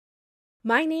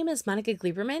My name is Monica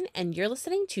Gleiberman, and you're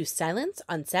listening to Silence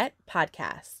on Set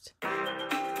podcast.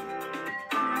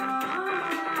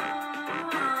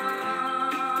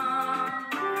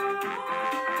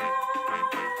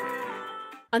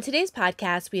 On today's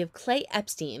podcast, we have Clay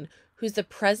Epstein, who's the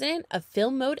president of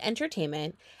Film Mode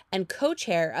Entertainment and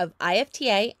co-chair of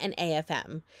IFTA and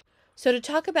AFM. So to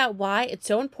talk about why it's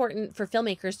so important for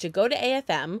filmmakers to go to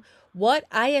AFM, what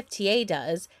IFTA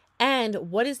does, and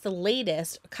what is the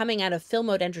latest coming out of Film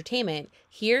Mode Entertainment,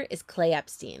 here is Clay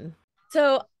Epstein.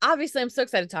 So obviously I'm so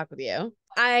excited to talk with you.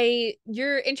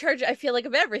 You're in charge, I feel like,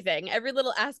 of everything, every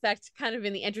little aspect kind of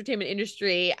in the entertainment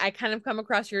industry. I kind of come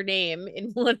across your name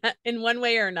in one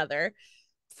way or another.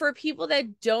 For people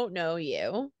that don't know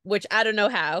you, which I don't know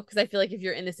how, because I feel like if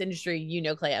you're in this industry, you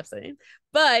know Clay Epstein.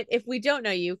 But if we don't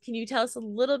know you, can you tell us a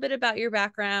little bit about your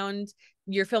background,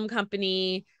 your film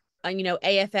company,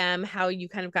 AFM, how you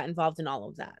kind of got involved in all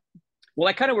of that? Well,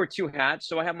 I kind of wear two hats.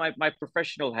 So I have my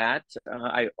professional hat.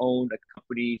 I own a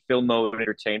company, Film Mode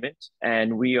Entertainment,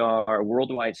 and we are a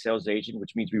worldwide sales agent,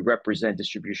 which means we represent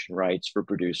distribution rights for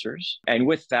producers. And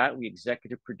with that, we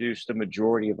executive produce the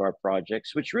majority of our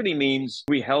projects, which really means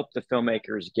we help the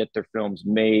filmmakers get their films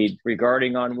made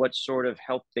regarding on what sort of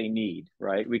help they need,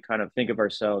 right? We kind of think of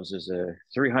ourselves as a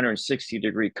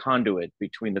 360-degree conduit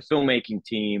between the filmmaking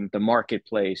team, the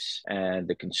marketplace, and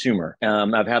the consumer.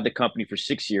 I've had the company for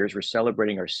 6 years. We're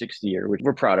celebrating our 6th year, which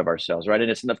we're proud of ourselves, right?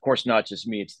 And it's, of course, not just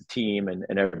me, it's the team and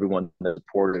everyone that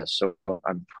supported us. So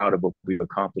I'm proud of what we've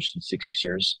accomplished in 6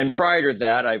 years. And prior to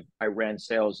that, I ran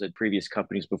sales at previous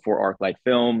companies before Arclight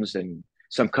Films and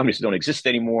some companies that don't exist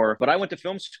anymore. But I went to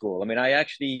film school. I mean, I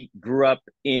actually grew up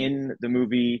in the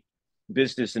movie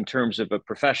business in terms of a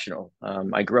professional.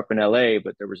 I grew up in LA,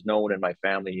 but there was no one in my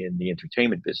family in the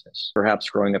entertainment business. Perhaps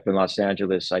growing up in Los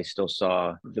Angeles, I still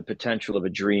saw the potential of a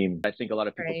dream. I think a lot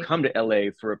of people come to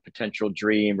LA for a potential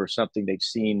dream or something they've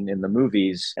seen in the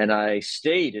movies. And I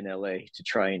stayed in LA to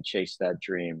try and chase that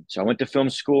dream. So I went to film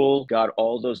school, got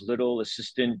all those little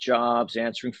assistant jobs,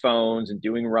 answering phones and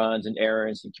doing runs and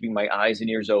errands and keeping my eyes and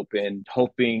ears open,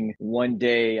 hoping one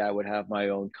day I would have my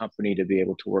own company to be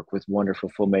able to work with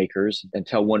wonderful filmmakers and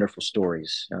tell wonderful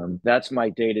stories. That's my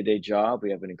day-to-day job. We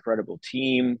have an incredible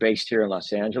team based here in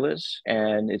Los Angeles,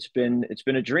 and it's been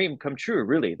a dream come true,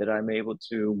 really, that I'm able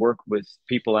to work with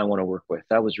people I want to work with.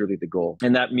 That was really the goal,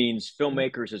 and that means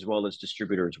filmmakers as well as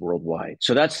distributors worldwide.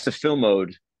 So that's the Film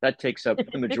Mode. That takes up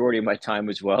the majority of my time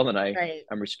as well, and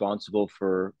I'm responsible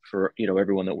for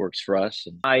everyone that works for us.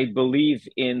 And I believe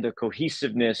in the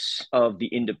cohesiveness of the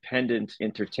independent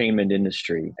entertainment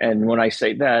industry, and when I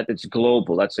say that, it's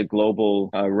global. That's a global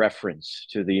reference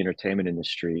to the entertainment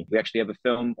industry. We actually have a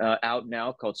film out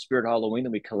now called Spirit Halloween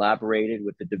that we collaborated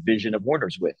with the division of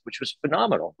Warner's with, which was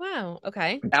phenomenal. Wow.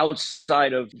 Okay.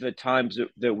 Outside of the times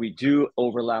that we do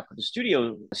overlap with the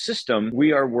studio system,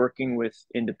 we are working with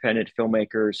independent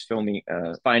filmmakers,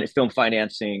 film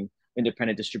financing,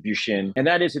 independent distribution. And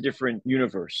that is a different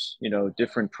universe,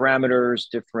 different parameters,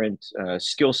 different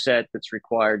skill set that's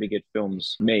required to get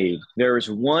films made. There is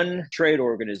one trade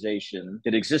organization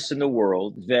that exists in the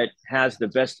world that has the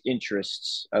best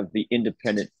interests of the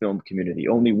independent film community.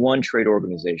 Only one trade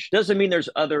organization. Doesn't mean there's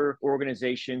other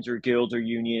organizations or guilds or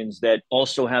unions that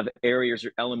also have areas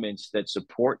or elements that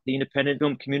support the independent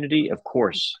film community. Of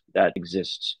course, that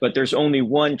exists. But there's only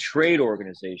one trade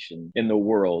organization in the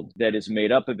world that is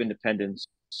made up of independents,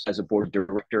 as a board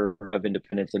director of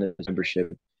independence and as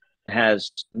membership, has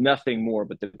nothing more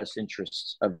but the best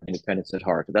interests of independence at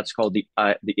heart. That's called the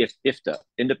IFTA,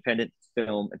 Independent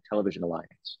Film and Television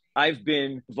Alliance. I've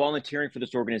been volunteering for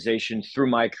this organization through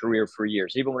my career for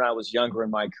years. Even when I was younger in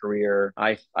my career,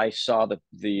 I saw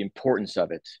the importance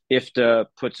of it. IFTA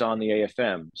puts on the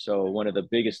AFM. So one of the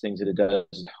biggest things that it does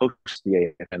is host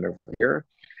the AFM every year.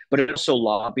 But it also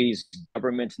lobbies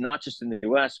governments, not just in the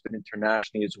US, but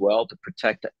internationally as well, to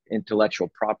protect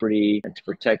intellectual property and to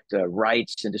protect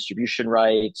rights and distribution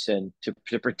rights and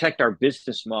to protect our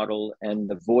business model and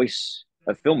the voice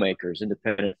of filmmakers,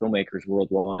 independent filmmakers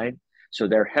worldwide. So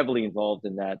they're heavily involved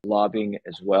in that lobbying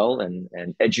as well and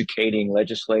educating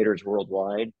legislators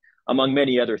worldwide, among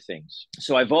many other things.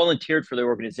 So I volunteered for the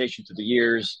organization through the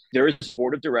years. There is a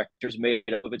board of directors made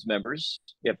up of its members.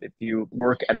 If you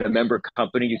work at a member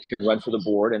company, you can run for the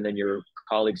board and then your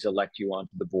colleagues elect you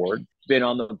onto the board. Been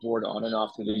on the board on and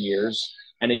off through the years.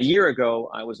 And a year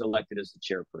ago, I was elected as the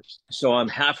chairperson. So I'm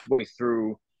halfway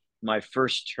through my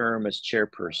first term as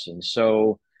chairperson.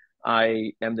 So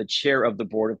I am the chair of the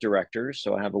board of directors.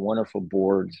 So I have a wonderful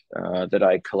board that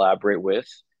I collaborate with.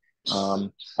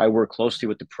 I work closely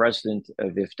with the president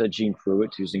of IFTA, Gene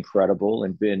Pruitt, who's incredible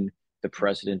and been the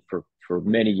president for for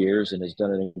many years and has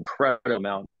done an incredible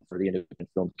amount for the independent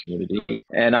film community.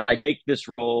 And I take this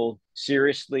role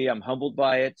seriously. I'm humbled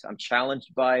by it. I'm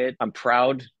challenged by it. I'm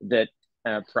proud that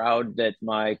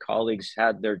my colleagues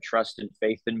had their trust and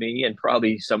faith in me, and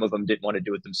probably some of them didn't want to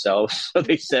do it themselves. So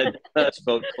they said, let's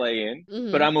vote Clay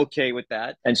in. But I'm okay with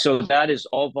that. And so that is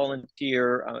all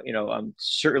volunteer. I'm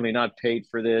certainly not paid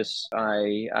for this.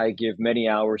 I give many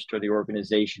hours to the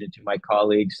organization and to my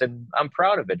colleagues, and I'm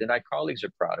proud of it. And my colleagues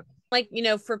are proud of it. Like,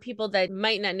 for people that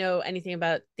might not know anything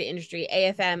about the industry,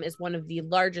 AFM is one of the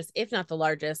largest, if not the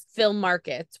largest, film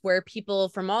markets where people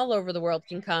from all over the world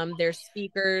can come. There's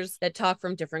speakers that talk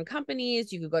from different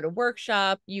companies. You could go to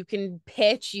workshop, you can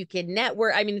pitch, you can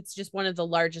network. I mean, it's just one of the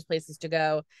largest places to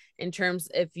go in terms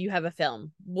if you have a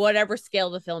film, whatever scale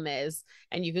the film is,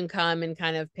 and you can come and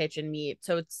kind of pitch and meet.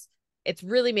 So it's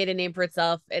really made a name for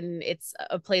itself, and it's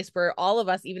a place where all of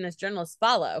us, even as journalists,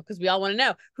 follow, because we all want to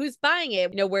know who's buying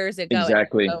it, where is it going.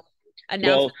 Exactly. So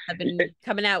announcements have been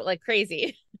coming out like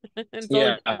crazy.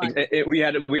 Yeah, we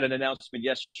had an announcement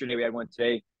yesterday. We had one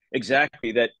today.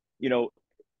 Exactly, that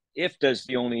IFTA is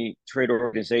the only trade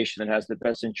organization that has the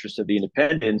best interest of the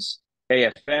independents.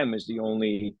 AFM is the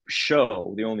only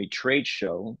trade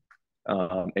show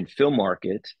and film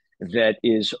market that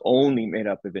is only made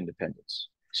up of independents.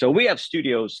 So we have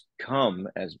studios come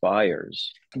as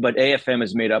buyers, but AFM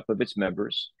is made up of its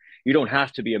members. You don't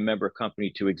have to be a member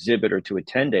company to exhibit or to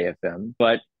attend AFM,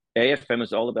 but AFM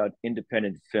is all about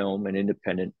independent film and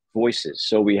independent voices.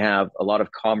 So we have a lot of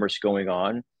commerce going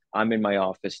on. I'm in my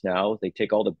office now. They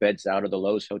take all the beds out of the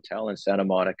Lowe's Hotel in Santa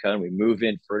Monica, and we move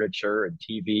in furniture and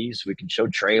TVs. We can show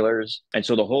trailers. And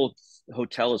so the whole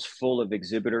hotel is full of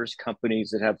exhibitors,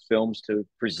 companies that have films to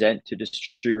present to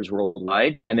distributors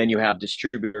worldwide. And then you have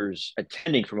distributors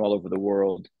attending from all over the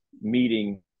world,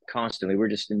 meeting constantly. We're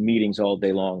just in meetings all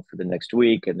day long for the next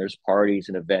week, and there's parties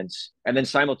and events. And then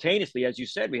simultaneously, as you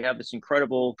said, we have this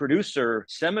incredible producer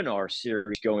seminar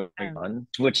series going on,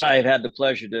 which I've had the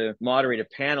pleasure to moderate a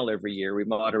panel every year. We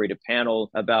moderate a panel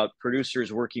about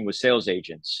producers working with sales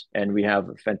agents, and we have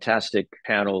a fantastic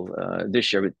panel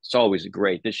this year. It's always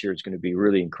great. This year it's going to be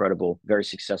really incredible. Very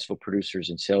successful producers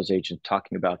and sales agents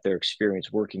talking about their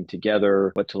experience working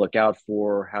together, what to look out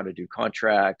for, how to do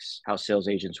contracts, how sales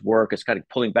agents work. It's kind of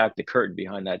pulling back the curtain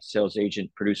behind that sales agent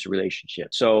producer relationship.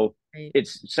 So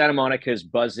it's Santa Monica is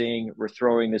buzzing. We're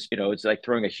throwing this, it's like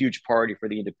throwing a huge party for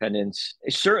the independents.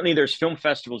 Certainly there's film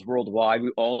festivals worldwide.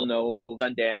 We all know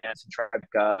Sundance and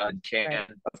Tribeca and Cannes,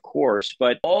 of course,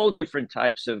 but all different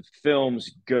types of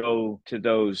films go to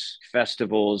those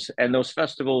festivals. And those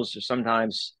festivals are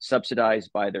sometimes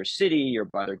subsidized by their city or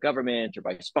by their government or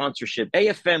by sponsorship.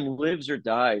 AFM lives or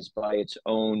dies by its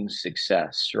own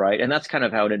success, right? And that's kind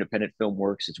of how an independent film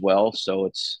works as well. So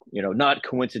it's, not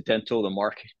coincidental. The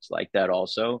market is like that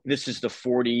also. This is the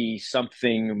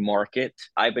 40-something market.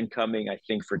 I've been coming, I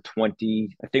think, for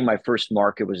 20. I think my first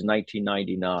market was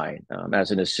 1999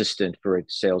 as an assistant for a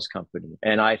sales company.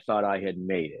 And I thought I had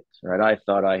made it, right? I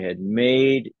thought I had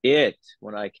made it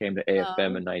when I came to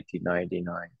AFM in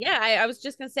 1999. Yeah, I was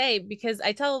just going to say, because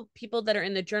I tell people that are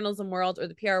in the journalism world or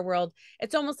the PR world,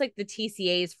 it's almost like the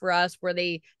TCAs for us, where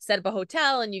they set up a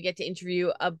hotel and you get to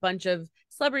interview a bunch of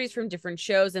celebrities from different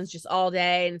shows, and it's just all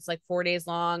day, and it's like 4 days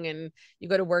long, and you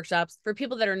go to workshops. For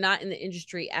people that are not in the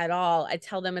industry at all, I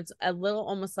tell them it's a little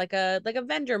almost like a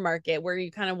vendor market, where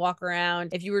you kind of walk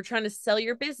around. If you were trying to sell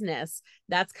your business,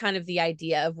 that's kind of the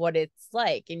idea of what it's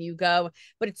like. And you go,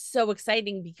 but it's so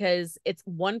exciting because it's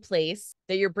one place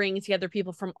that you're bringing together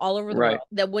people from all over the world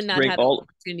that would not have the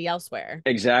opportunity elsewhere.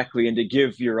 Exactly. And to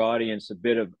give your audience a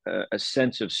bit of a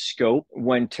sense of scope,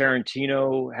 when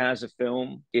Tarantino has a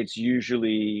film, it's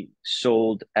usually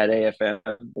sold at AFM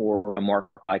or a market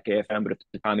like AFM, but if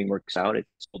the timing works out, it's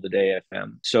sold at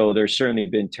AFM. So there's certainly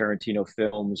been Tarantino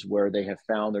films where they have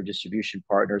found their distribution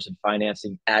partners and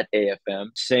financing at AFM.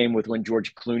 Same with when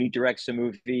George Clooney directs a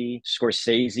movie.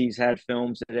 Scorsese's had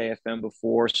films at AFM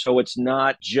before. So it's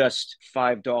not just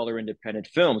 $5 independent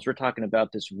films. We're talking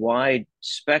about this wide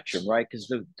spectrum, right? Because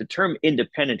the term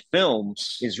independent film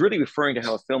is really referring to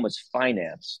how a film is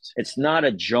financed. It's not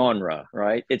a genre,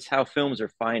 right? It's how films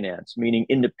are financed, meaning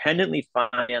independently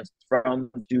financed from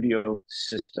the studio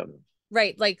system.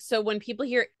 Right. Like, so when people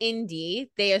hear indie,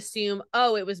 they assume,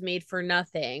 oh, it was made for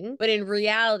nothing. But in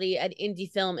reality, an indie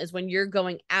film is when you're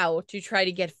going out to try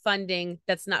to get funding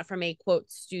that's not from a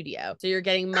quote studio. So you're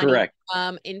getting money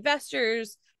from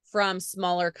investors, from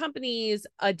smaller companies,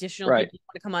 additional Right. people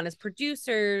want to come on as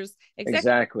producers, executive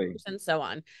Exactly. producers, and so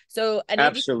on. So an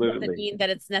industry doesn't Absolutely. mean that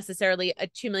it's necessarily a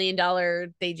 $2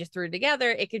 million they just threw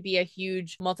together. It could be a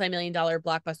huge multi-million-dollar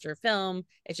blockbuster film.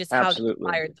 It's just how they Absolutely.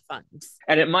 acquired the funds.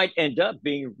 And it might end up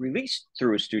being released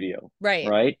through a studio, Right.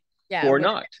 right? Yeah. Or Where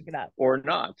not, pick it up. or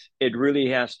not. It really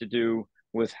has to do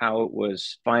with how it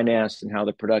was financed and how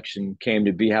the production came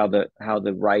to be, how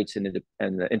the rights and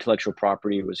the intellectual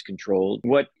property was controlled.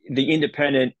 What the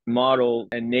independent model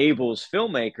enables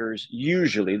filmmakers,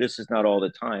 usually, this is not all the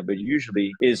time, but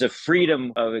usually, is a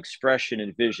freedom of expression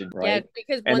and vision, Yeah, right?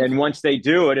 because And then once they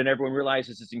do it and everyone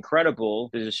realizes it's incredible,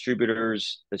 the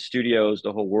distributors, the studios,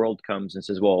 the whole world comes and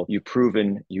says, well, you've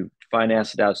proven you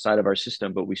financed it outside of our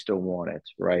system, but we still want it,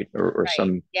 right? Or right.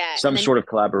 some Yeah. some sort of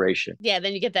collaboration. Yeah,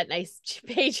 then you get that nice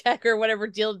paycheck or whatever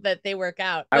deal that they work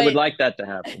out. I would But like that to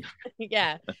happen.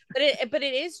 yeah, but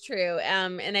it is true.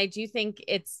 And I do think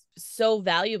it's so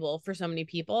valuable for so many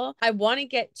people. I want to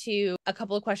get to a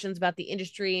couple of questions about the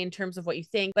industry in terms of what you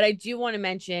think, but I do want to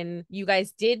mention you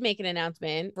guys did make an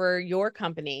announcement for your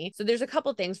company. So there's a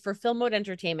couple things for Film Mode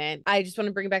Entertainment. I just want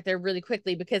to bring it back there really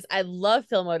quickly because I love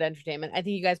Film Mode Entertainment. I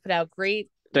think you guys put out great,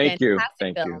 Thank you. fantastic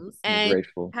Thank you. films, I'm and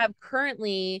grateful. have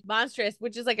currently Monstrous,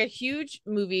 which is like a huge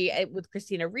movie with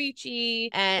Christina Ricci.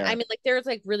 And I Yeah. mean, like, there's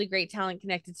like really great talent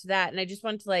connected to that. And I just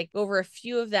wanted to like go over a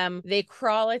few of them. They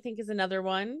Crawl, I think, is another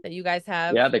one that you guys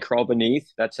have. Yeah, They Crawl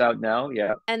Beneath. That's out now.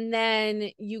 Yeah. And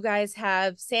then you guys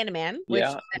have Sandman, which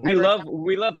Yeah, I we wrote love down.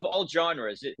 we love all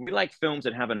genres. We like films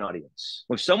that have an audience.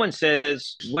 If someone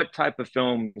says, "What type of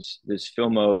films does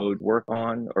Film Mode work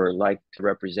on or like to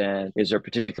represent? Is there a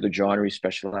particular genre you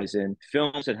specialize in?"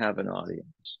 Films that have an audience.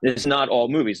 It's not all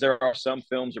movies. There are some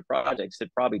films or projects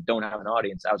that probably don't have an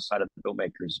audience outside of the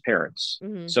filmmaker's parents.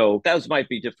 Mhm. So those might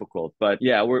be difficult. But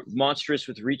yeah, we're Monstrous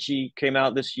with Ricci came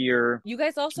out this year. You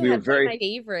guys also We were had one of very my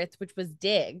favorites, which was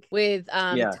Dig with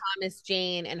yeah, Thomas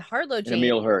Jane and Harlow and Jane.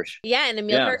 Emile Hirsch. Yeah, and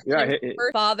Emile Yeah, Hirsch. And yeah, it was the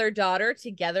first father-daughter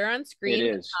together on it screen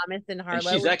with is. Thomas and And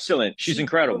Harlow. she's excellent. She's She's so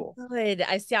incredible. good.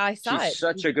 I saw She's it.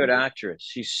 such a good actress.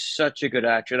 She's such a good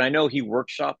actress. And I know he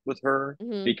workshopped with her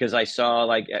Mhm. because I saw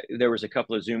like there was a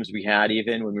couple of Zooms we had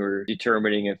even when we were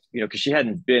determining if, because she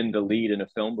hadn't been the lead in a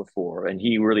film before and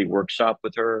he really workshopped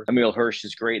with her. Emile Hirsch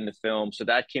is great in the film. So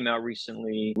that came out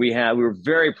recently. We were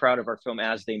very proud of our film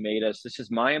As They Made Us. This is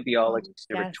Maya Oh, Bialik's yes.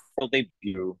 directorial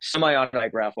debut,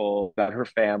 semi-autobiographical about her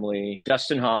family.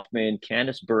 Dustin Hoffman,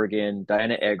 Candice Bergen,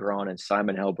 Diana Agron, and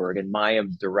Simon Helberg, and Maya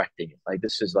directing it. Like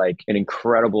this is like an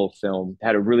incredible film.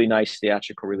 Had a really nice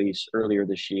theatrical release earlier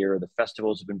this year. The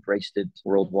festivals have embraced it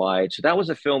worldwide. So that was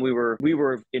a film we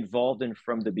were involved in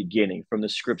from the beginning, from the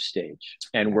script stage,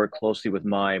 and worked closely with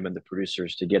Mime and the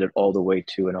producers to get it all the way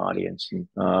to an audience. And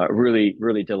really,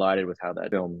 really delighted with how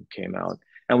that film came out.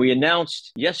 And we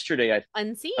announced yesterday,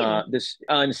 Unseen. this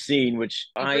Unseen, which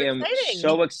Super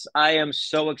exciting. I am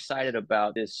so excited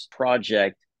about this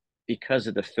project because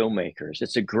of the filmmakers.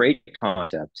 It's a great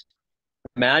concept.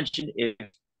 Imagine if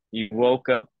you woke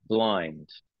up blind,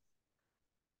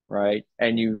 right?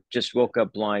 And you just woke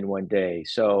up blind one day.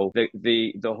 So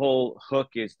the whole hook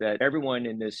is that everyone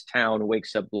in this town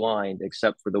wakes up blind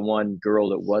except for the one girl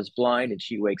that was blind, and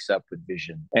she wakes up with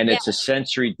vision. And Yeah. it's a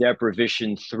sensory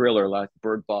deprivation thriller like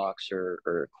Bird Box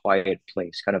or Quiet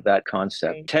Place, kind of that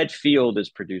concept. Right. Ted Field is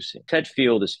producing. Ted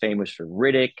Field is famous for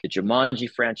Riddick, the Jumanji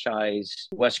franchise,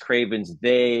 Wes Craven's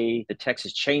They, the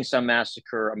Texas Chainsaw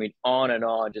Massacre. I mean, on and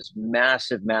on, just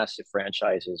massive, massive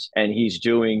franchises. And he's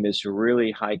doing this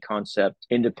really high concept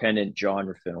independent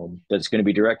genre film that's going to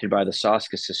be directed by the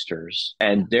Soska sisters,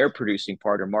 and their producing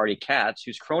partner Marty Katz,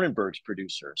 who's Cronenberg's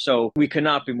producer. So we could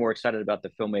not be more excited about the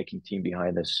filmmaking team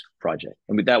behind this project.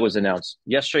 I mean, that was announced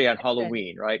yesterday on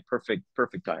Halloween, right? Perfect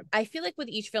time. I feel like with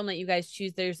each film that you guys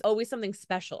choose, there's always something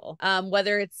special.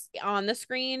 Whether it's on the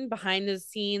screen, behind the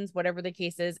scenes, whatever the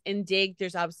case is. In Dig,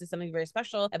 there's obviously something very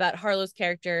special about Harlow's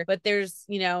character, but there's,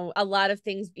 a lot of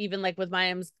things, even like with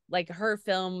Mayim's, like her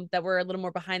film, that were a little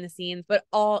more behind the scenes, but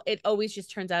it always just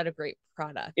turns out a great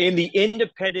product. In the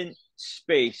independent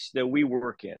space that we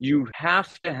work in, you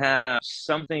have to have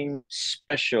something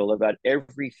special about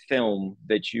every film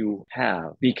that you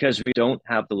have because we don't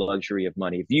have the luxury of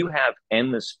money. If you have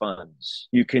endless funds,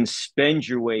 you can spend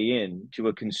your way in to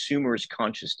a consumer's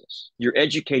consciousness. You're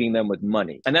educating them with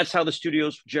money. And that's how the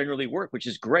studios generally work, which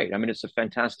is great. I mean, it's a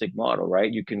fantastic model,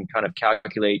 right? You can kind of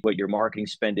calculate what your marketing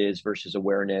spend is versus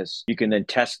awareness. You can then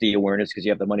test the awareness because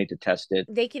you have the money to test it.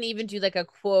 They can even do like a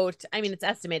quote. I mean, mean, it's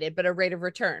estimated, but a rate of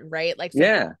return, right? Like, so if we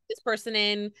Yeah. put this person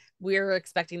in, we're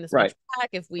expecting this much Right. back.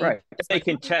 If we Right. put this They much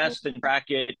can money, test and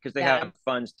track it because they yeah, have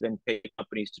funds to then pay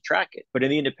companies to track it. But in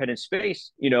the independent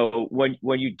space, you know,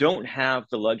 when you don't have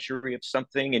the luxury of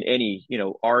something in any, you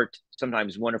know, art,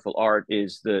 sometimes wonderful art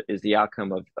is the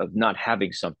outcome of not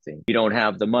having something. You don't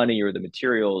have the money or the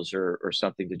materials or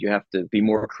something that you have to be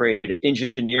more creative.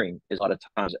 Engineering is a lot of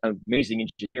times amazing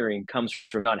engineering comes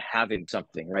from not having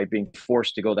something, right? Being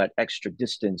forced to go that extra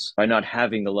distance by not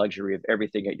having the luxury of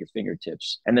everything at your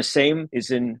fingertips. And the same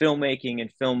is in filmmaking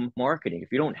and film marketing.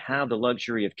 If you don't have the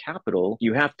luxury of capital,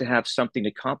 you have to have something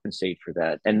to compensate for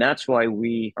that. And that's why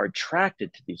we are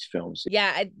attracted to these films.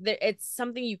 yeah, it's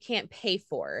something you can't pay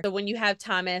for. So when you have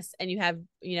Thomas and you have,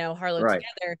 you know, Harlow Right.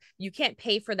 together, you can't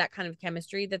pay for that kind of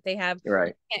chemistry that they have.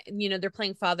 Right. You know, they're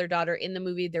playing father daughter in the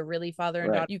movie. They're really father and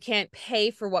Right. daughter. You can't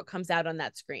pay for what comes out on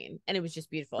that screen. And it was just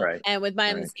beautiful. Right. And with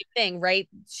Maya, the Right. same thing, right?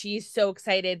 She's so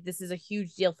excited. This is a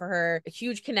huge deal for her, a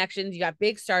huge connections. You got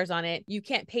big stars on it. You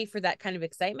can't pay for that kind of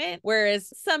excitement.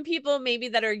 Whereas some people maybe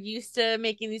that are used to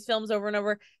making these films over and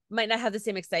over might not have the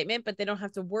same excitement, but they don't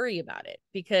have to worry about it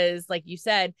because, like you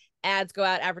said, ads go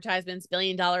out, advertisements, $1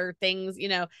 billion things, you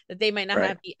know, that they might not Right.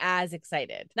 have to be as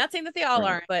excited. Not saying that they all Right.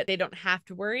 aren't, but they don't have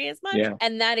to worry as much. Yeah.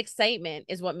 And that excitement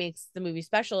is what makes the movie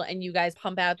special. And you guys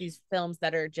pump out these films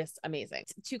that are just amazing.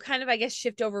 To kind of, I guess,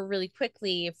 shift over really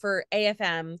quickly for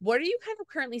AFM, what are you kind of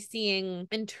currently seeing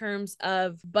in terms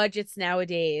of budgets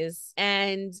nowadays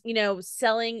and, you know,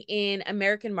 selling in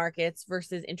American markets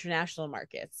versus international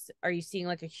markets? Are you seeing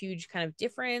like a huge kind of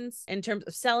difference in terms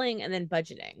of selling and then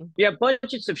budgeting? Yeah,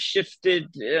 budgets have shifted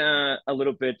a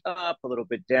little bit up, a little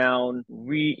bit down.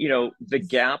 You know, the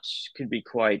gaps can be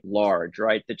quite large,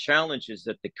 right? The challenge is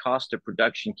that the cost of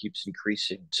production keeps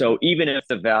increasing. So even if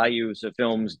the values of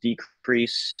films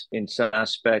decrease in some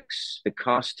aspects, the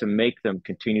cost to make them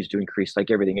continues to increase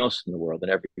like everything else in the world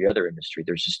and every other industry.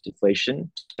 There's just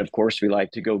inflation. Of course, we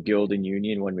like to go guild and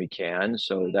union when we can,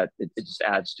 so that it just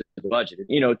adds to the budget.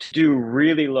 You know, to do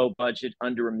really low budget,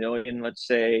 under a million, let's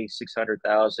say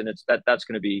 600,000, that's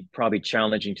going to be probably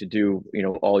challenging to do. You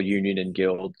know, all union and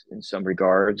guild in some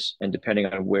regards, and depending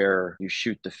on where you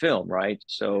shoot the film, right?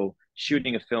 So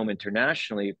shooting a film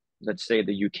internationally, let's say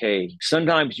the UK,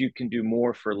 sometimes you can do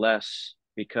more for less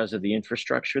because of the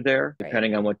infrastructure there,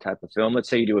 depending on what type of film. Let's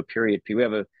say you do a period piece. We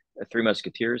have a Three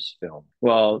Musketeers film.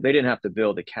 Well, they didn't have to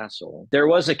build a castle. There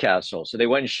was a castle. So they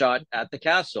went and shot at the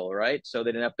castle, right? So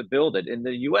they didn't have to build it. In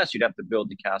the US, you'd have to build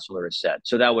the castle or a set.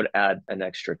 So that would add an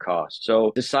extra cost.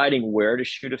 So deciding where to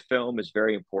shoot a film is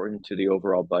very important to the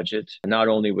overall budget, not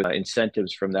only with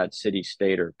incentives from that city,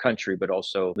 state, or country, but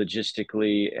also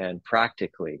logistically and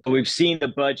practically. So we've seen the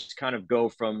budgets kind of go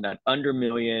from that under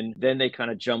million, then they kind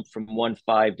of jump from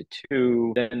 1.5 to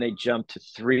 2, then they jump to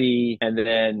 3, and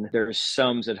then there's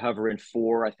sums that hover in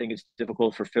 4. I think it's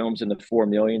difficult for films in the 4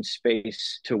 million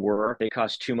space to work. They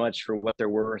cost too much for what they're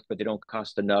worth, but they don't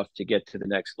cost enough to get to the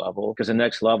next level, because the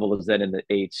next level is then in the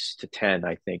 8s to 10,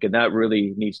 I think. And that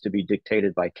really needs to be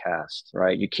dictated by cast,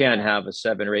 right? You can't have a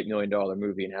 $7 or $8 million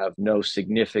movie and have no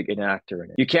significant actor in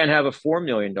it. You can't have a $4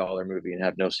 million movie and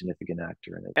have no significant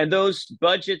actor in it. And those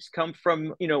budgets come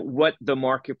from, you know, what the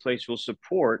marketplace will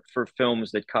support for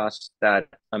films that cost that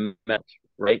amount.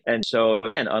 Right. And so,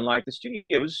 and unlike the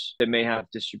studios that may have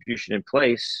distribution in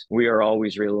place, we are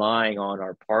always relying on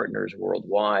our partners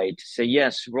worldwide to say,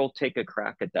 yes, we'll take a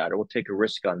crack at that, or we'll take a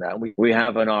risk on that. We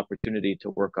have an opportunity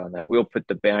to work on that. We'll put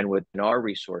the bandwidth and our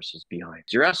resources behind.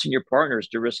 So you're asking your partners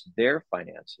to risk their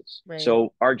finances. Right.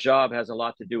 So our job has a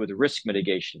lot to do with risk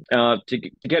mitigation. To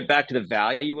get back to the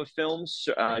value of films,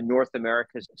 North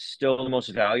America is still the most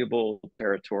valuable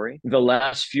territory. The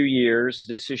last few years,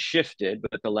 this has shifted,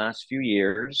 but the last few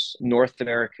years, North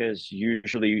America is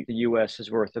usually, the US is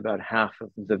worth about half of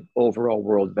the overall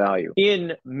world value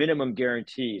in minimum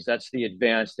guarantees. That's the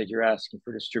advance that you're asking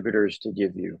for distributors to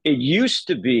give you. It used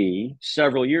to be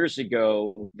several years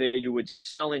ago that you would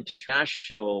sell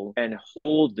international and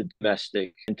hold the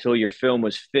domestic until your film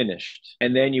was finished.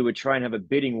 And then you would try and have a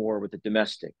bidding war with the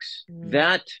domestics.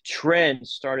 That trend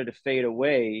started to fade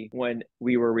away when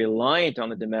we were reliant on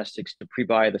the domestics to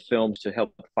pre-buy the films to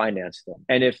help finance them.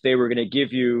 And if they were going to give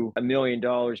you $1 million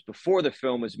before the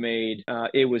film was made,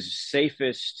 it was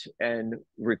safest, and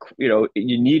you know,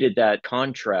 you needed that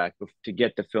contract to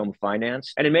get the film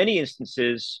financed. And in many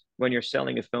instances, when you're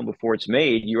selling a film before it's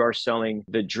made, you are selling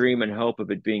the dream and hope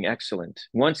of it being excellent.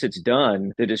 Once it's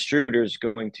done, the distributor is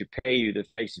going to pay you the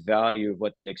face value of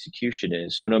what the execution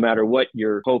is. No matter what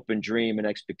your hope and dream and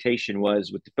expectation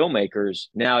was with the filmmakers,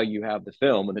 now you have the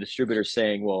film, and the distributor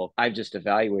saying, well, I've just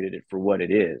evaluated it for what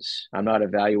it is. I'm not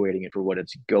evaluating it for what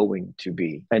it's going to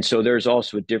be. And so there's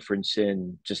also a difference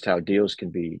in just how deals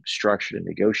can be structured and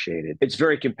negotiated. It's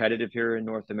very competitive here in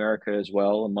North America as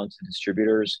well amongst the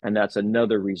distributors. And that's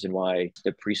another reason why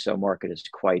the pre-sale market is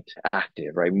quite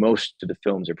active, right? Most of the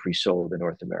films are pre-sold in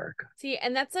North America. See,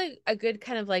 and that's a good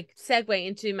kind of like segue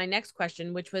into my next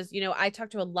question, which was, I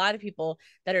talked to a lot of people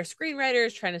that are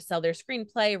screenwriters trying to sell their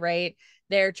screenplay, right?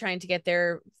 They're trying to get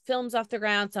their films off the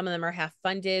ground. Some of them are half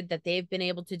funded that they've been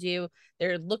able to do.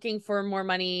 They're looking for more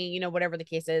money, whatever the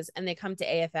case is. And they come to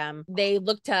AFM. They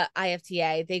look to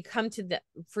IFTA. They come to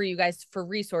for you guys for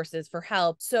resources, for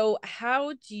help. So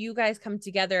how do you guys come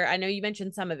together? I know you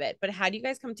mentioned some of it, but how do you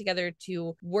guys come together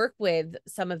to work with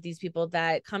some of these people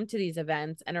that come to these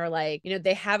events and are like,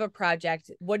 they have a project?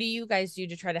 What do you guys do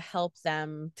to try to help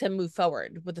them to move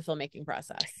forward with the filmmaking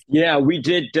process? Yeah, we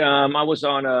did. I was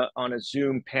on a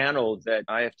Zoom panel that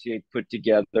IFTA put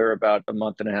together about a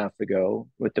month and a half ago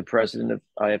with the president of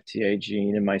IFTA,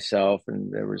 Gene, and myself,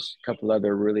 and there was a couple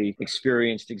other really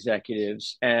experienced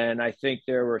executives. And I think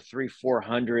there were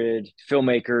 300-400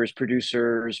 filmmakers,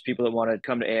 producers, people that wanted to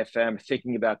come to AFM,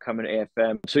 thinking about coming to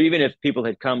AFM. So even if people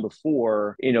had come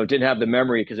before, didn't have the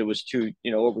memory because it was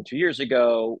over 2 years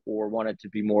ago, or wanted to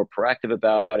be more proactive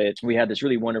about it, we had this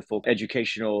really wonderful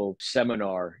educational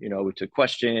seminar. We took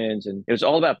questions, and it was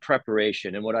all about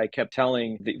preparation. And what I kept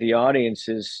telling the audience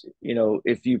is,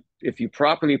 if you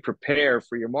properly prepare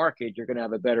for your market, you're going to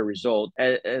have a better result.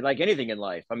 Like anything in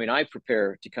life. I mean, I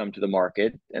prepare to come to the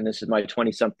market, and this is my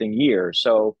 20-something year.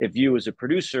 So if you as a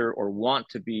producer or want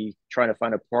to be trying to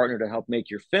find a partner to help make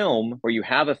your film, or you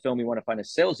have a film you want to find a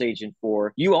sales agent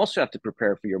for, you also have to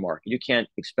prepare for your market. You can't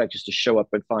expect just to show up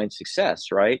and find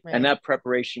success, right? And that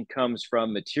preparation comes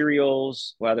from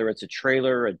materials, whether it's a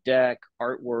trailer, a deck,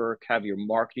 artwork, have your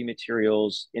marketing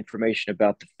materials, information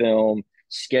about the film,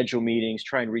 schedule meetings,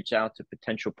 try and reach out to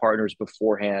potential partners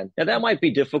beforehand. Now, that might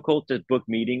be difficult to book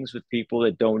meetings with people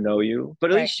that don't know you,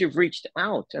 but at least you've reached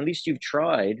out, at least you've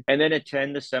tried, and then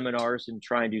attend the seminars and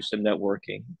try and do some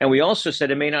networking. And we also said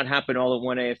it may not happen all at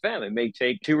one AFM. It may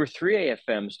take 2 or 3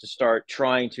 AFMs to start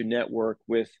trying to network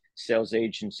with sales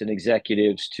agents and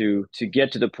executives to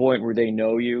get to the point where they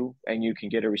know you and you can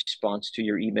get a response to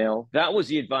your email. That was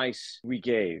the advice we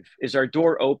gave. Is our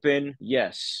door open?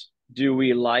 Yes. Do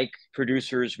we like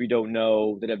producers we don't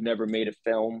know, that have never made a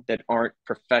film, that aren't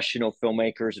professional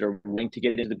filmmakers, that are willing to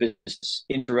get into the business,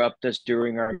 interrupt us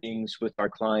during our meetings with our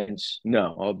clients?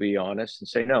 No, I'll be honest and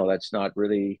say, no, that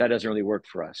doesn't really work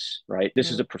for us, right?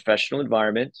 This is a professional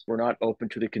environment. We're not open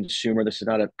to the consumer. This is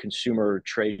not a consumer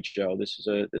trade show. This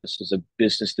is a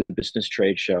business to business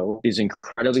trade show. These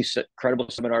incredible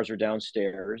seminars are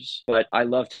downstairs. But I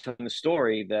love telling the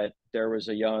story that there was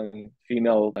a young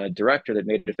female director that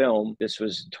made a film. This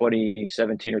was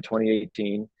 2017 or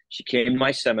 2018. She came to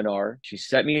my seminar. She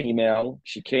sent me an email.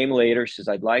 She came later. She says,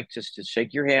 I'd like just to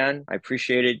shake your hand. I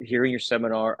appreciated hearing your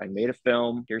seminar. I made a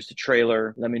film. Here's the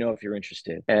trailer. Let me know if you're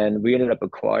interested. And we ended up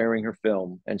acquiring her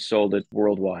film and sold it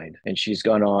worldwide. And she's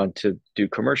gone on to do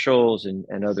commercials and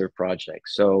other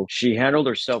projects. So she handled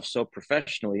herself so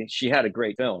professionally. She had a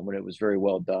great film when it was very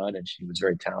well done, and she was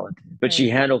very talented. But she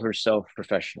handled herself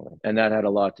professionally, and that had a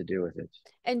lot to do with it.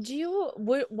 And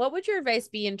what would your advice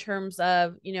be in terms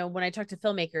of, when I talk to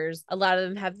filmmakers, a lot of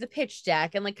them have the pitch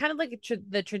deck and kind of like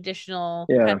the traditional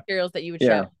materials that you would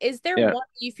show. Is there one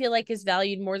you feel like is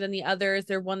valued more than the other? Is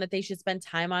there one that they should spend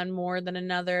time on more than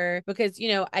another? Because,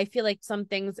 I feel like some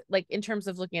things, like in terms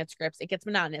of looking at scripts, it gets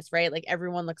monotonous, right? Like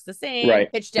everyone looks the same.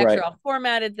 Pitch decks are all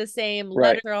formatted the same.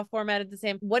 Letters are all formatted the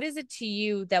same. What is it to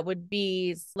you that would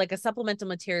be like a supplemental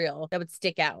material that would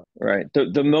stick out? Right.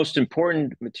 The most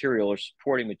important material or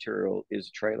supporting material is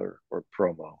a trailer or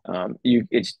promo.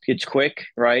 It's quick,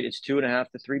 right? It's 2.5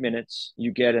 to 3 minutes.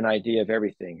 You get an idea of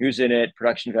everything: who's in it,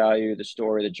 production value, the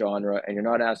story, the genre, and you're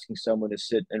not asking someone to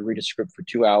sit and read a script for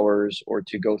 2 hours or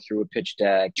to go through a pitch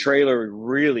deck. Trailer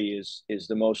really is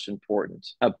the most important.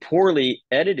 A poorly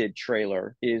edited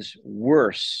trailer is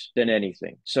worse than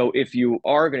anything. So if you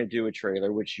are going to do a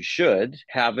trailer, which you should,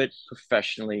 have it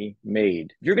professionally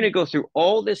made. If you're going to go through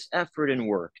all this effort and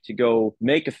work to go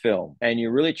make a film, and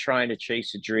you're really trying to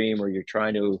chase a dream, or you're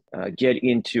trying to get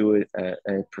into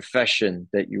a a profession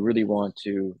that you really want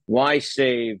to, why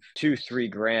save 2-3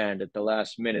 grand at the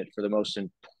last minute for the most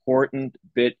important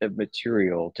bit of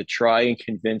material to try and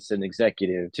convince an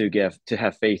executive to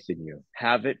have faith in you?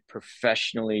 Have it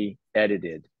professionally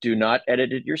edited. Do not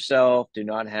edit it yourself. Do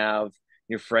not have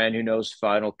your friend who knows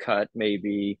Final Cut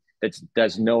maybe that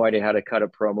has no idea how to cut a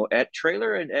promo. At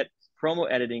trailer and at promo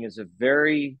editing is a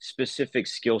very specific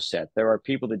skill set. There are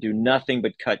people that do nothing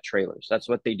but cut trailers. That's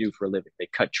what they do for a living. They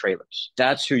cut trailers.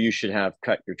 That's who you should have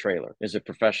cut your trailer as a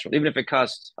professional. Even if it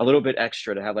costs a little bit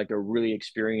extra to have like a really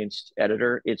experienced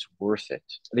editor, it's worth it.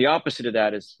 The opposite of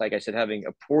that is, like I said, having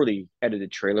a poorly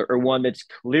edited trailer or one that's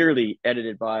clearly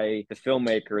edited by the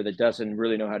filmmaker that doesn't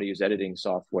really know how to use editing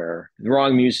software.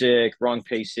 Wrong music, wrong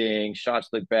pacing, shots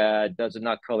look bad,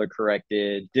 not color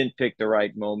corrected, didn't pick the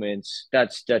right moments.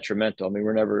 That's detrimental. I mean,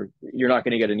 you're not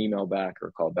going to get an email back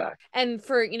or call back. And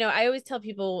for, I always tell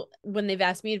people when they've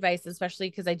asked me advice, especially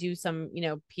because I do some,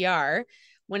 PR,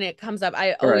 when it comes up,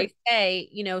 I always say,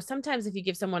 sometimes if you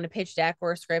give someone a pitch deck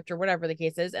or a script or whatever the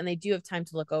case is, and they do have time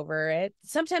to look over it,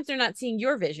 sometimes they're not seeing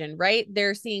your vision, right?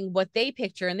 They're seeing what they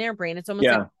picture in their brain. It's almost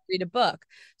like read a book.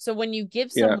 So when you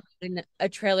give someone a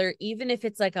trailer, even if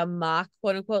it's like a mock,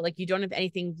 quote unquote, like you don't have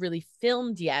anything really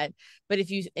filmed yet, but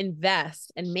if you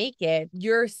invest and make it,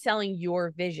 you're selling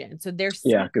your vision. So they're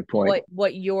seeing good point.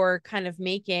 what you're kind of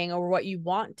making or what you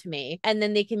want to make, and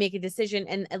then they can make a decision,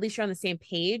 and at least you're on the same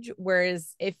page.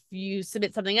 Whereas if you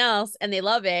submit something else and they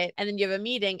love it, and then you have a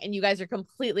meeting and you guys are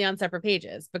completely on separate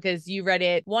pages because you read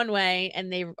it one way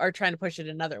and they are trying to push it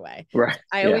another way. Right.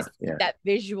 I always think that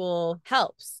visual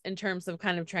helps in terms of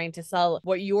kind of trying to sell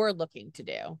what you're looking to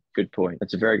do. Good point.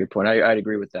 That's a very good point. I'd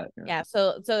agree with that. Yeah.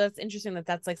 So that's interesting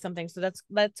that's like something. So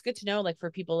that's good to know, like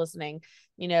for people listening,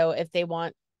 if they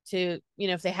want to,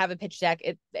 if they have a pitch deck,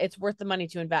 it's worth the money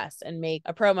to invest and make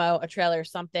a promo, a trailer,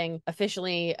 something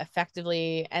efficiently,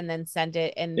 effectively, and then send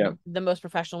it in the most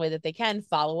professional way that they can,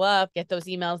 follow up, get those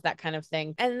emails, that kind of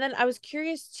thing. And then I was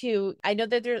curious too, I know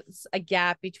that there's a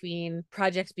gap between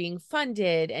projects being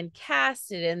funded and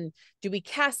casted, and do we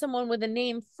cast someone with a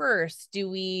name first? Do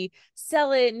we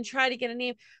sell it and try to get a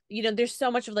name? There's so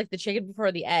much of like the chicken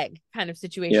before the egg kind of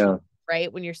situation,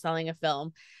 right? When you're selling a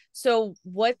film. So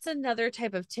what's another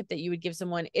type of tip that you would give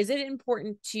someone? Is it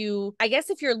important to, I guess,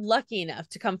 if you're lucky enough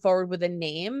to come forward with a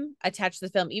name attached to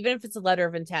the film, even if it's a letter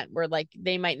of intent where like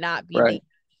they might not be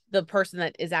the person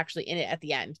that is actually in it at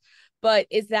the end, but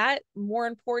is that more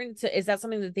important is that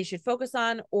something that they should focus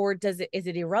on, or is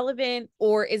it irrelevant,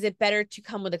 or is it better to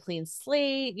come with a clean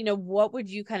slate? What would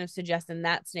you kind of suggest in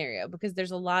that scenario? Because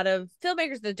there's a lot of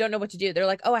filmmakers that don't know what to do. They're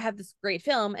like, oh, I have this great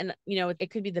film and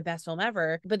it could be the best film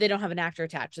ever, but they don't have an actor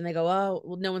attached, and they go, oh,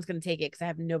 well, no one's going to take it because I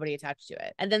have nobody attached to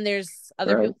it. And then there's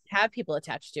other people who have people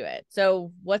attached to it.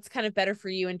 So what's kind of better for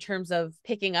you in terms of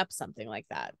picking up something like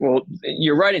that? Well,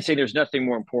 you're right in saying there's nothing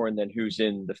more important than who's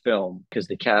in the film, because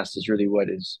the cast is really what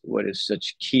is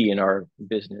such key in our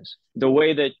business. The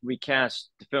way that we cast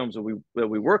the films that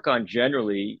we work on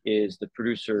generally is the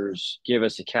producers give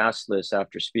us a cast list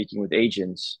after speaking with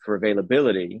agents for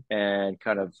availability and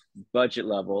kind of budget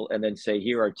level, and then say,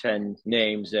 here are 10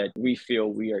 names that we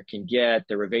feel can get.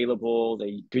 They're available.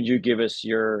 Could you give us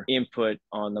your input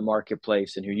on the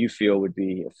marketplace and who you feel would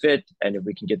be a fit? And if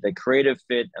we can get the creative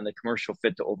fit and the commercial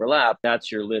fit to overlap,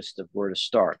 that's your list of where to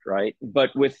start, right? But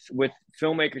with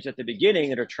filmmakers at the beginning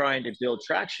that are trying to build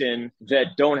traction that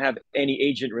don't have any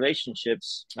agent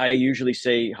relationships, I usually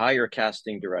say hire a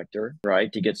casting director,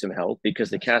 right, to get some help, because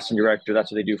the casting director,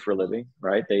 that's what they do for a living,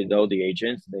 right? They know the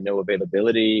agents, they know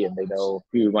availability, and they know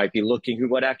who might be looking,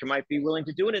 what actor might be willing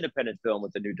to do an independent film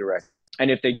with a new director. And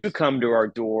if they do come to our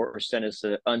door or send us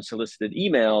an unsolicited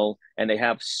email and they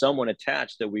have someone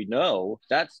attached that we know,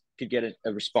 that's could get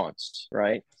a response,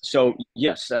 right? So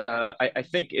yes, I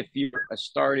think if you're a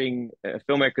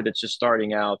filmmaker that's just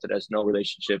starting out, that has no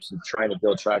relationships and trying to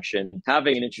build traction,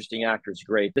 having an interesting actor is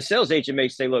great. The sales agent may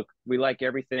say, look, we like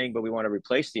everything, but we want to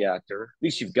replace the actor. At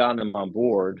least you've gotten them on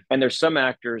board. And there's some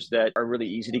actors that are really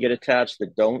easy to get attached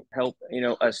that don't help,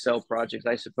 us sell projects.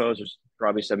 I suppose there's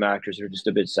probably some actors that are just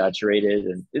a bit saturated.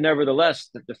 And nevertheless,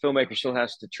 the filmmaker still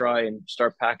has to try and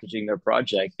start packaging their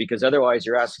project, because otherwise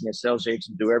you're asking a sales agent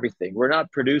to do everything. We're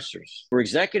not producers. We're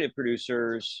executive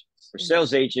producers. We're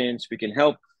sales agents. We can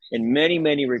help in many,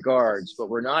 many regards, but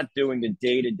we're not doing the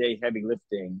day-to-day heavy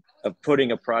lifting of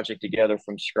putting a project together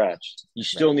from scratch. You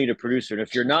still need a producer. And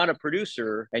if you're not a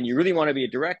producer and you really want to be a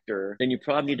director, then you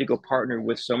probably need to go partner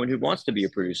with someone who wants to be a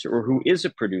producer or who is a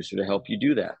producer to help you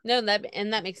do that. No,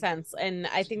 that makes sense. And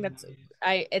I think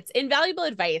it's invaluable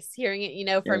advice hearing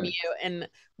it, from you, and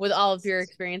with all of your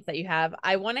experience that you have.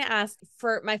 I want to ask,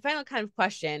 for my final kind of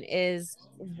question is,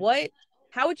 what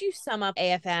How would you sum up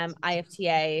AFM,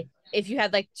 IFTA, if you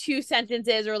had like 2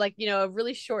 sentences or like, a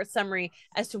really short summary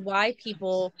as to why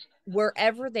people,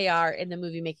 wherever they are in the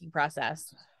movie making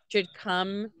process, should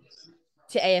come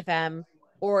to AFM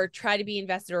or try to be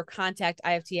invested or contact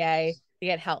IFTA to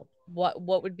get help?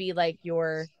 What would be like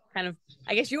your kind of,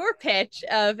 I guess, your pitch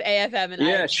of AFM and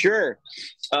Yeah, IFTA? sure.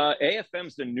 AFM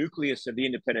is the nucleus of the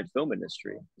independent film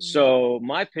industry. So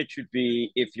my pitch would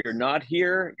be, if you're not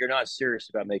here, you're not serious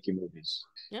about making movies.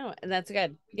 No, and that's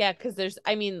good. Yeah, because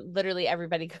literally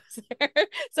everybody goes there.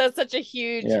 So it's such a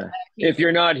huge, Yeah. huge. If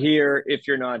you're not here,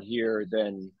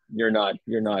 then you're not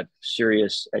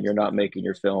serious, and you're not making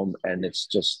your film, and it's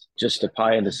just a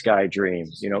pie in the sky dream.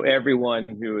 Everyone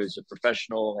who is a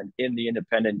professional and in the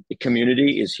independent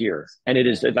community is here. And it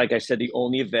is, like I said, the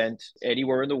only event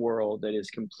anywhere in the world that is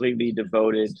completely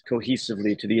devoted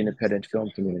cohesively to the independent film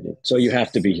community. So you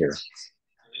have to be here.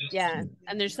 Yeah,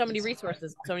 and there's so many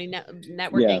resources, so many Yeah.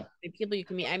 networking, people you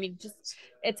can meet. I mean, just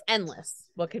it's endless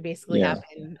what could basically Yeah.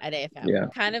 happen at AFM. Yeah.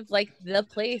 Kind of like the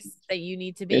place that you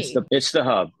need to It's be. the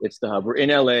hub. It's the hub. We're in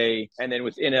LA, and then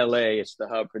within LA, it's the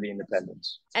hub for the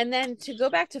independents. And then to go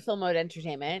back to Film Mode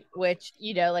Entertainment, which,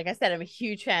 like I said, I'm a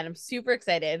huge fan. I'm super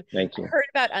excited. Thank I you. heard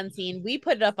about Unseen. We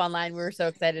put it up online. We were so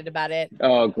excited about it.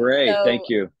 Oh, great. So, Thank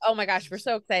you. oh my gosh, we're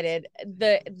so excited.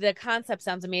 The concept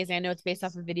sounds amazing. I know it's based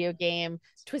off a video game,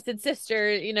 Twisted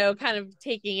Sister, kind of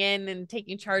taking in and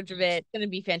taking charge of it. It's going to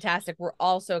be fantastic. We're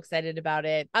all so excited about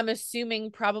it. I'm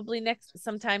assuming probably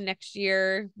sometime next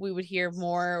year we would hear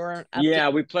more or Yeah,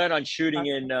 we plan on shooting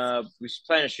in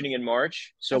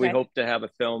March. So we Okay. hope to have a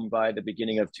film by the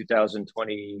beginning of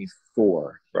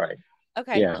 2024. Right.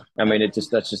 Okay. Yeah. I mean,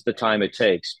 that's just the time it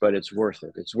takes, but it's worth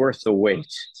it. It's worth the wait.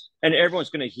 And everyone's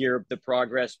going to hear the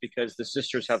progress because the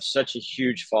sisters have such a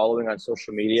huge following on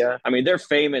social media. I mean, they're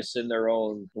famous in their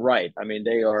own right. I mean,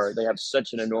 they have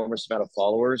such an enormous amount of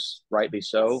followers, rightly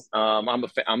so.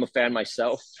 I'm a fan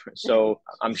myself, so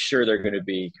I'm sure they're going to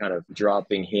be kind of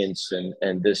dropping hints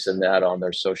and this and that on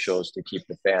their socials to keep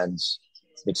the fans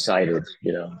excited,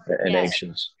 and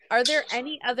anxious. Are there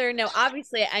any other, no,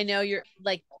 obviously I know you're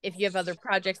like, if you have other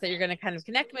projects that you're going to kind of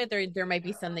connect with, or there might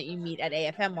be some that you meet at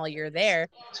AFM while you're there.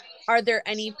 Are there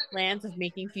any plans of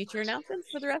making future announcements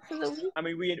for the rest of the week? I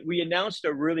mean, we announced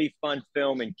a really fun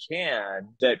film in Cannes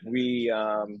that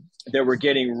we're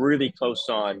getting really close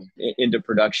on into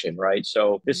production, right?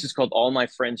 So this is called All My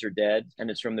Friends Are Dead,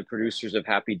 and it's from the producers of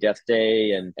Happy Death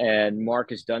Day and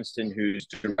Marcus Dunstan, who's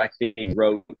directing,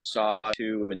 wrote Saw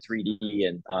 2 in 3D,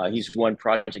 and he's won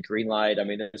Project Greenlight. I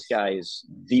mean, this guy is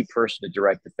the person to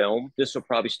direct the film. This will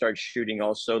probably start shooting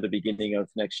also the beginning of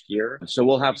next year. So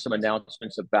we'll have some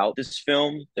announcements about this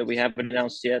film that we haven't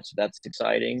announced yet. So that's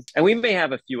exciting. And we may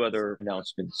have a few other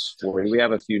announcements for you. We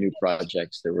have a few new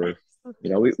projects that we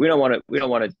don't want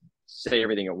to say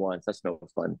everything at once. That's no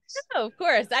fun. Oh, of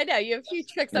course. I know you have a few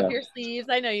tricks up your sleeves.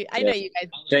 I know you guys.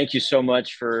 Thank you so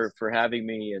much for having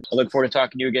me. And I look forward to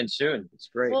talking to you again soon. It's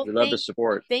great. Well, we love the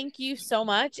support. Thank you so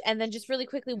much. And then just really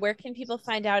quickly, where can people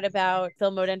find out about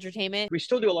Film Mode Entertainment? We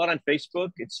still do a lot on Facebook.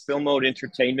 It's Film Mode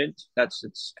Entertainment.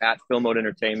 It's at Film Mode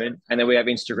Entertainment. And then we have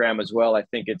Instagram as well. I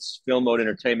think it's Film Mode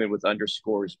Entertainment with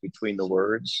underscores between the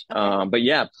words. Okay. But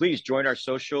yeah, please join our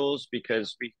socials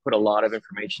because we put a lot of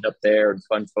information up there and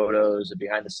fun photos and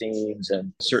behind the scenes.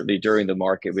 And certainly during the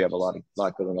market, we have a lot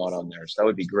going on there. So that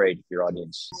would be great if your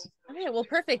audience. Okay, well,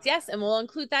 perfect. Yes, and we'll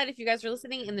include that if you guys are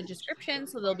listening in the description.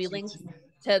 So there'll be links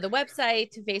to the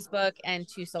website, to Facebook, and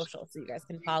to social, so you guys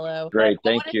can follow. Great,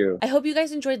 thank you. I hope you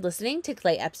guys enjoyed listening to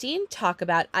Clay Epstein talk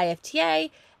about IFTA,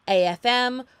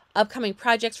 AFM, upcoming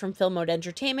projects from Film Mode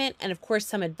Entertainment, and of course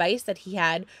some advice that he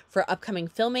had for upcoming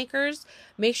filmmakers.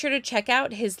 Make sure to check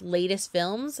out his latest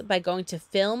films by going to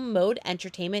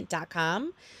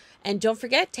filmmodeentertainment.com. And don't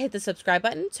forget to hit the subscribe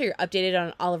button so you're updated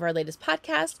on all of our latest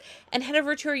podcasts, and head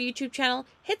over to our YouTube channel,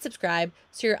 hit subscribe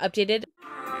so you're updated.